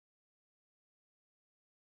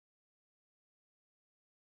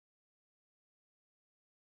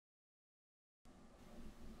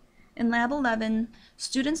In Lab 11,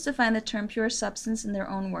 students define the term pure substance in their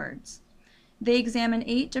own words. They examine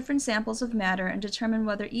 8 different samples of matter and determine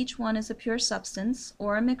whether each one is a pure substance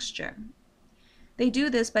or a mixture. They do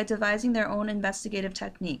this by devising their own investigative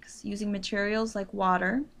techniques, using materials like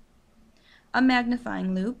water, a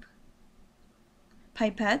magnifying loupe,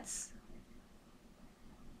 pipettes,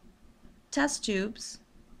 test tubes,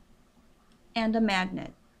 and a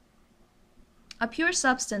magnet. A pure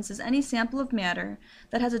substance is any sample of matter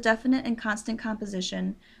that has a definite and constant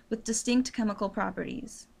composition with distinct chemical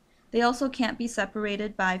properties. They also can't be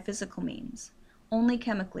separated by physical means, only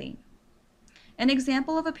chemically. An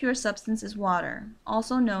example of a pure substance is water,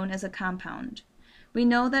 also known as a compound. We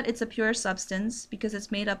know that it's a pure substance because it's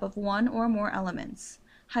made up of one or more elements,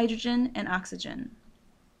 hydrogen and oxygen.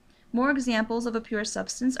 More examples of a pure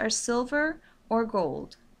substance are silver or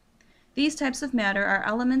gold. These types of matter are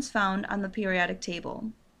elements found on the periodic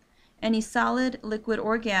table. Any solid, liquid,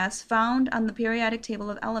 or gas found on the periodic table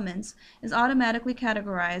of elements is automatically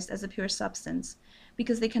categorized as a pure substance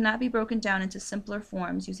because they cannot be broken down into simpler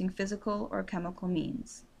forms using physical or chemical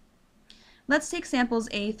means. Let's take samples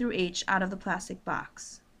A through H out of the plastic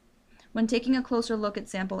box. When taking a closer look at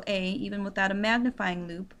sample A, even without a magnifying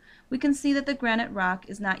loupe, we can see that the granite rock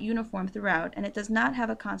is not uniform throughout and it does not have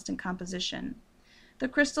a constant composition. The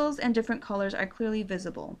crystals and different colors are clearly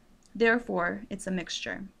visible. Therefore, it's a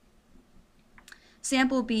mixture.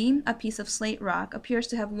 Sample B, a piece of slate rock, appears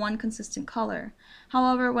to have one consistent color.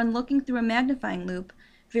 However, when looking through a magnifying loupe,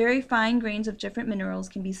 very fine grains of different minerals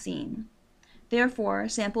can be seen. Therefore,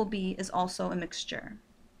 sample B is also a mixture.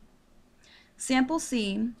 Sample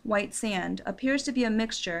C, white sand, appears to be a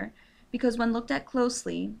mixture because when looked at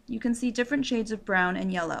closely, you can see different shades of brown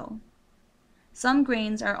and yellow. Some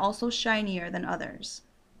grains are also shinier than others.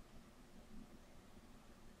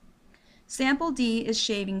 Sample D is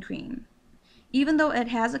shaving cream. Even though it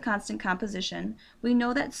has a constant composition, we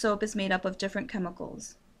know that soap is made up of different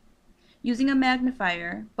chemicals. Using a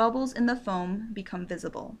magnifier, bubbles in the foam become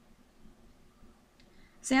visible.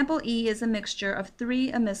 Sample E is a mixture of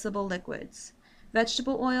 3 immiscible liquids: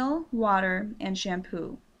 vegetable oil, water, and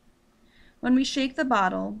shampoo. When we shake the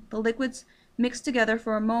bottle, the liquids mix together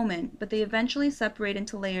for a moment, but they eventually separate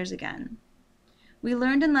into layers again. We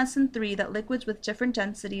learned in Lesson 3 that liquids with different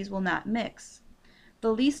densities will not mix.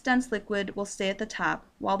 The least dense liquid will stay at the top,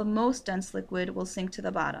 while the most dense liquid will sink to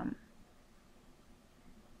the bottom.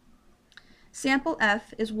 Sample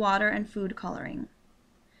F is water and food coloring.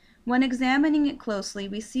 When examining it closely,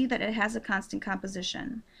 we see that it has a constant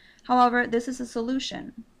composition. However, this is a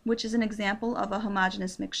solution, which is an example of a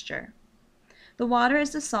homogeneous mixture. The water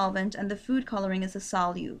is the solvent and the food coloring is a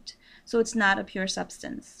solute, so it's not a pure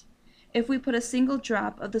substance. If we put a single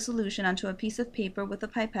drop of the solution onto a piece of paper with a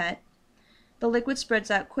pipette, the liquid spreads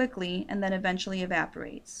out quickly and then eventually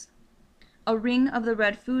evaporates. A ring of the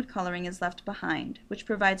red food coloring is left behind, which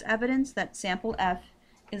provides evidence that sample F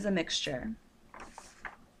is a mixture.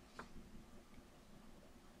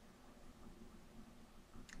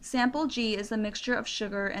 Sample G is a mixture of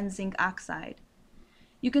sugar and zinc oxide.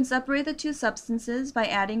 You can separate the two substances by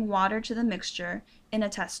adding water to the mixture in a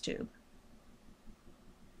test tube.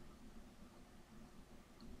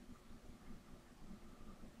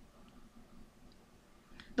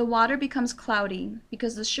 The water becomes cloudy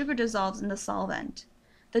because the sugar dissolves in the solvent.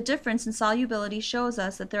 The difference in solubility shows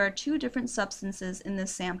us that there are 2 different substances in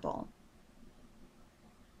this sample.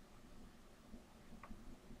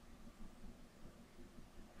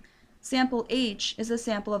 Sample H is a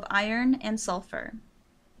sample of iron and sulfur.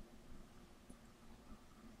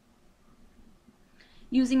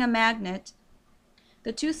 Using a magnet,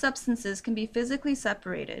 the 2 substances can be physically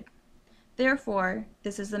separated. Therefore,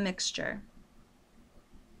 this is a mixture.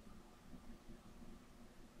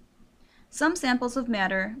 Some samples of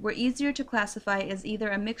matter were easier to classify as either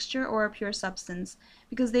a mixture or a pure substance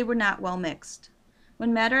because they were not well mixed.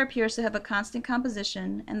 When matter appears to have a constant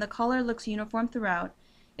composition and the color looks uniform throughout,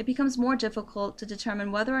 it becomes more difficult to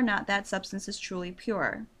determine whether or not that substance is truly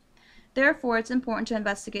pure. Therefore, it's important to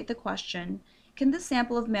investigate the question, can this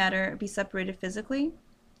sample of matter be separated physically?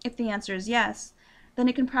 If the answer is yes, then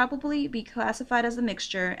it can probably be classified as a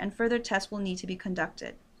mixture and further tests will need to be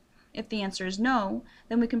conducted. If the answer is no,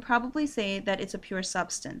 then we can probably say that it's a pure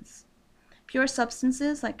substance. Pure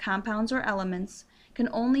substances, like compounds or elements, can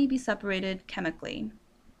only be separated chemically.